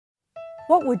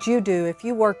What would you do if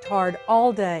you worked hard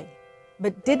all day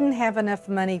but didn't have enough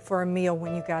money for a meal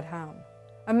when you got home?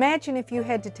 Imagine if you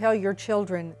had to tell your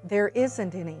children there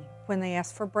isn't any when they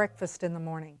ask for breakfast in the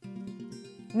morning.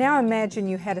 Now imagine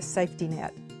you had a safety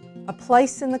net, a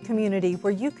place in the community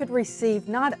where you could receive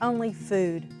not only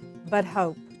food, but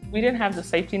hope. We didn't have the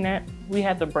safety net, we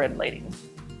had the bread lady.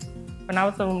 When I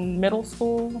was in middle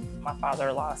school, my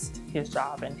father lost his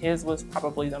job, and his was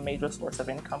probably the major source of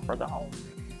income for the home.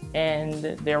 And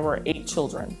there were 8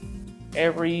 children.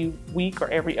 Every week or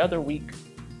every other week,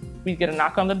 we'd get a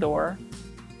knock on the door,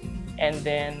 and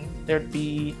then there'd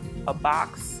be a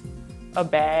box, a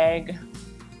bag,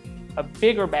 a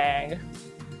bigger bag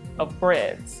of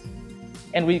breads.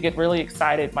 And we'd get really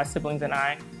excited, my siblings and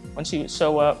I, when she would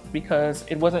show up, because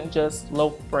it wasn't just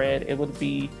loaf bread, it would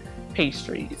be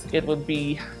pastries, it would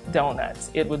be donuts,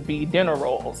 it would be dinner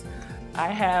rolls. I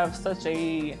have such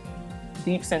a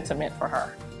deep sentiment for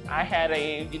her. I had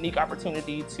a unique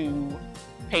opportunity to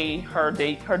pay her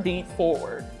deed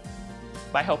forward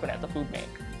by helping at the food bank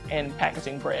and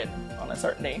packaging bread on a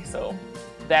certain day. So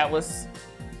that was,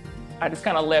 I just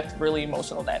kind of left really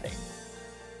emotional that day.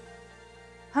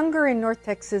 Hunger in North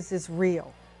Texas is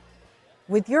real.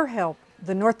 With your help,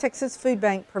 the North Texas Food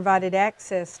Bank provided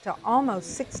access to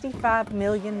almost 65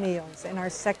 million meals in our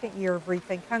second year of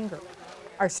Rethink Hunger,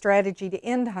 our strategy to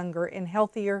end hunger in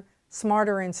healthier,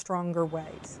 smarter, and stronger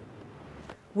ways.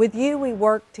 With you, we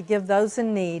work to give those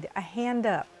in need a hand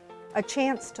up, a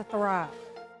chance to thrive.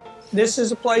 This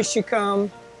is a place you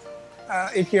come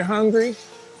if you're hungry,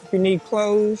 if you need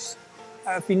clothes,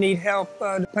 if you need help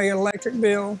to pay an electric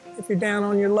bill, if you're down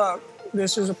on your luck.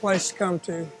 This is a place to come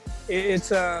to.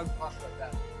 It's a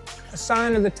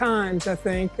sign of the times, I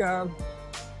think.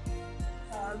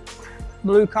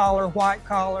 Blue collar, white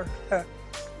collar,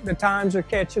 the times are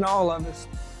catching all of us.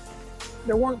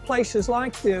 There weren't places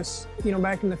like this,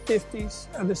 back in the 50s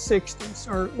or the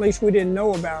 60s, or at least we didn't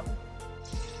know about them.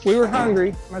 We were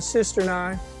hungry, my sister and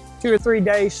I. 2 or 3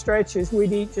 day stretches,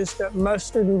 we'd eat just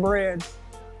mustard and bread,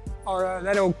 or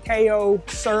that old KO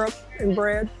syrup and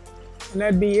bread, and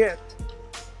that'd be it.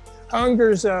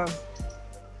 Hunger's a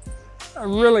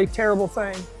really terrible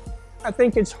thing. I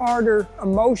think it's harder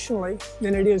emotionally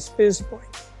than it is physically.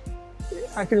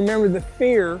 I can remember the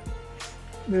fear.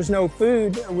 There's no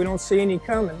food, we don't see any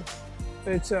coming.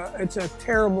 It's a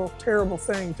terrible, terrible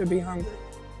thing to be hungry.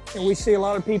 And we see a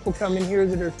lot of people come in here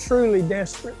that are truly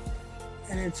desperate,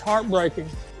 and it's heartbreaking.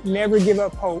 Never give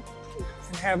up hope,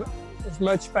 and have as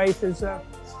much faith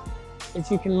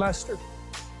as you can muster.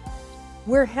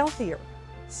 We're healthier,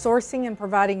 sourcing and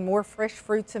providing more fresh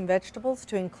fruits and vegetables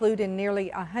to include in nearly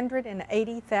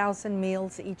 180,000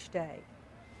 meals each day.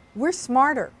 We're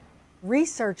smarter,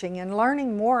 researching and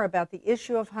learning more about the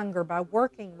issue of hunger by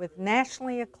working with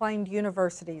nationally acclaimed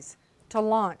universities to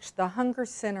launch the Hunger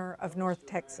Center of North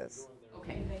Texas.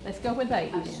 Okay, let's go with A.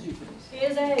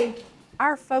 Here's A.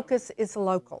 Our focus is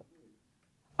local.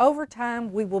 Over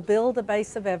time, we will build a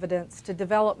base of evidence to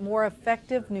develop more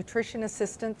effective nutrition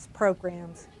assistance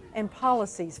programs and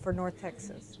policies for North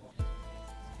Texas.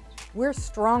 We're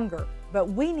stronger, but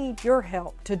we need your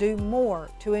help to do more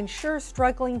to ensure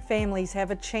struggling families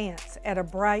have a chance at a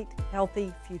bright,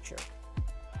 healthy future.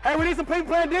 Hey, we need some people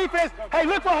playing defense. Hey,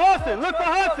 look for Hudson, look for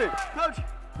Hudson. Coach.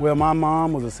 Well, my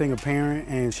mom was a single parent,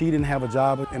 and she didn't have a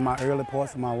job in my early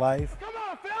parts of my life. Come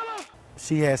on, fella.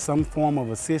 She had some form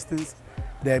of assistance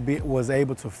that was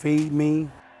able to feed me.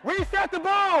 Reset the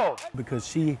ball. Because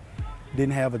she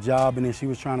didn't have a job, and then she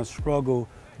was trying to struggle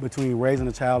between raising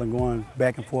a child and going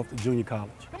back and forth to junior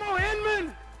college. Come on,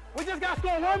 Inman. We just got to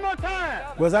score one more time.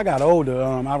 Well, as I got older,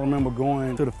 I remember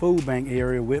going to the food bank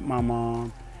area with my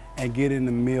mom and getting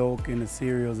the milk and the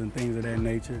cereals and things of that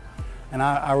nature. And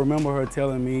I remember her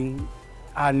telling me,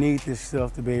 I need this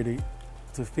stuff to be able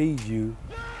to feed you,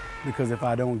 because if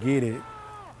I don't get it,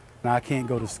 I can't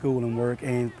go to school and work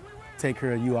and take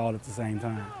care of you all at the same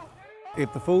time.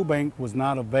 If the food bank was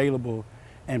not available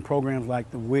and programs like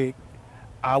the WIC,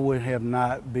 I would have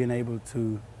not been able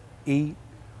to eat,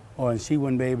 or she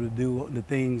wouldn't be able to do the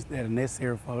things that are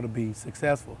necessary for her to be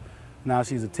successful. Now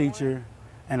she's a teacher,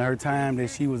 and her time that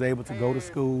she was able to go to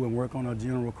school and work on her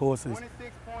general courses,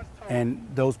 and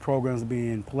those programs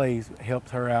being in place helped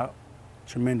her out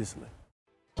tremendously.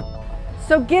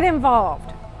 So get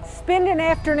involved. Spend an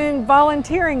afternoon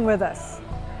volunteering with us.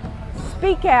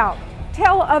 Speak out.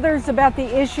 Tell others about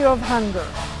the issue of hunger.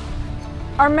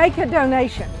 Or make a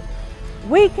donation.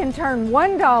 We can turn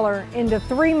 $1 into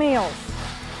 3 meals.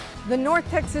 The North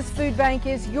Texas Food Bank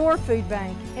is your food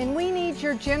bank, and we need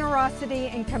your generosity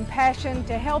and compassion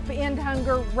to help end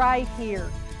hunger right here.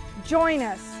 Join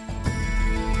us.